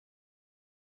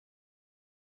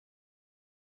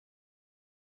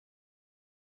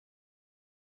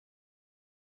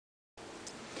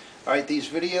Alright, these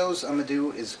videos I'm going to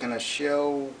do is going to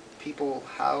show people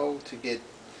how to get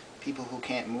people who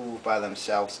can't move by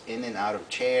themselves in and out of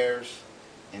chairs,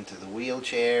 into the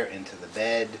wheelchair, into the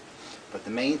bed. But the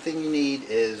main thing you need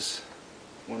is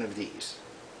one of these.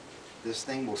 This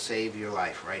thing will save your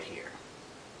life right here.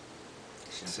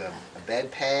 It's a bed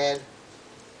pad.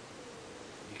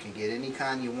 You can get any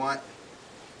kind you want.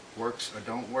 Works or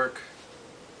don't work.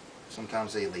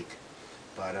 Sometimes they leak.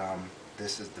 But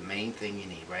this is the main thing you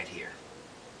need right here.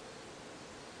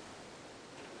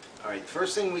 Alright,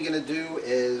 first thing we're going to do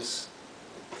is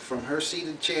from her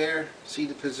seated chair,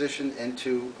 seated position,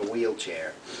 into a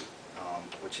wheelchair.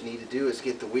 What you need to do is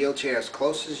get the wheelchair as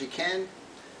close as you can,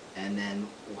 and then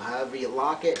however you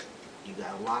lock it, you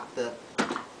got to lock the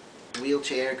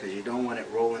wheelchair because you don't want it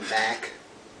rolling back,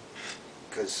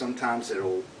 because sometimes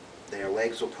their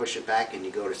legs will push it back and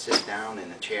you go to sit down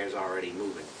and the chair's already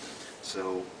moving. So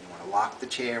you want to lock the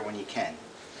chair when you can.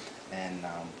 And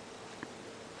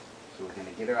so we're going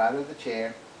to get her out of the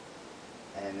chair,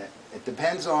 and it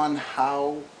depends on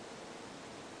how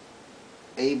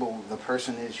able the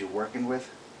person is you're working with,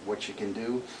 what you can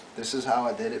do. This is how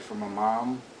I did it for my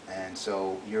mom, and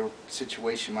so your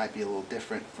situation might be a little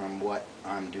different from what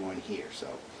I'm doing here. So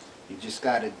you just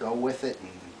got to go with it and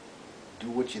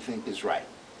do what you think is right.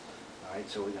 Alright,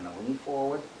 so we're going to lean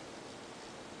forward,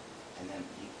 and then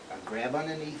I grab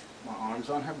underneath, my arms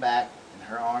on her back, and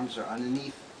her arms are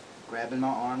underneath, grabbing my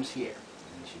arms here.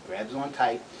 And she grabs on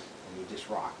tight, and you just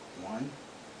rock. 1,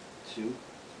 2,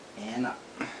 and up.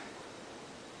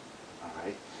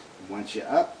 Alright, once you're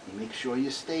up, you make sure you're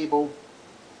stable,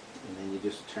 and then you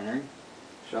just turn,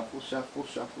 shuffle, shuffle,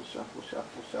 shuffle, shuffle,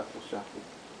 shuffle, shuffle, shuffle.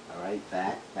 Alright,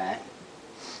 back, back.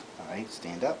 Alright,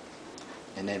 stand up.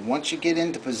 And then once you get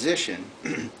into position,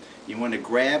 you want to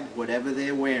grab whatever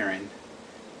they're wearing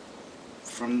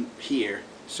from here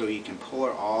so you can pull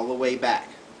her all the way back.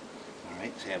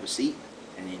 Alright, so have a seat,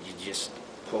 and then you just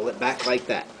pull it back like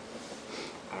that.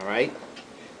 Alright,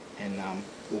 and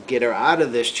we'll get her out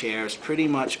of this chair. It's pretty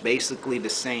much basically the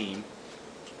same.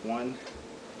 1,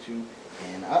 2,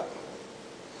 and up.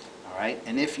 Alright,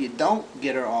 and if you don't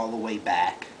get her all the way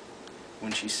back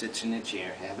when she sits in the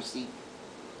chair, have a seat.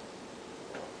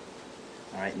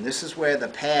 Alright, and this is where the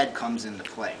pad comes into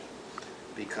play,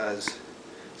 because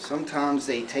sometimes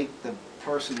they take the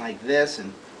person like this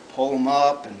and pull them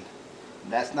up, and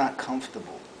that's not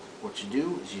comfortable. What you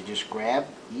do is you just grab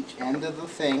each end of the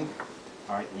thing.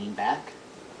 Alright, lean back.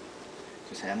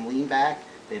 Just have them lean back.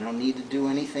 They don't need to do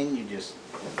anything. You just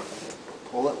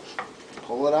pull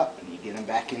it up, and you get them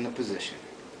back into position.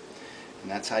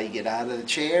 And that's how you get out of the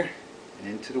chair and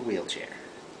into the wheelchair.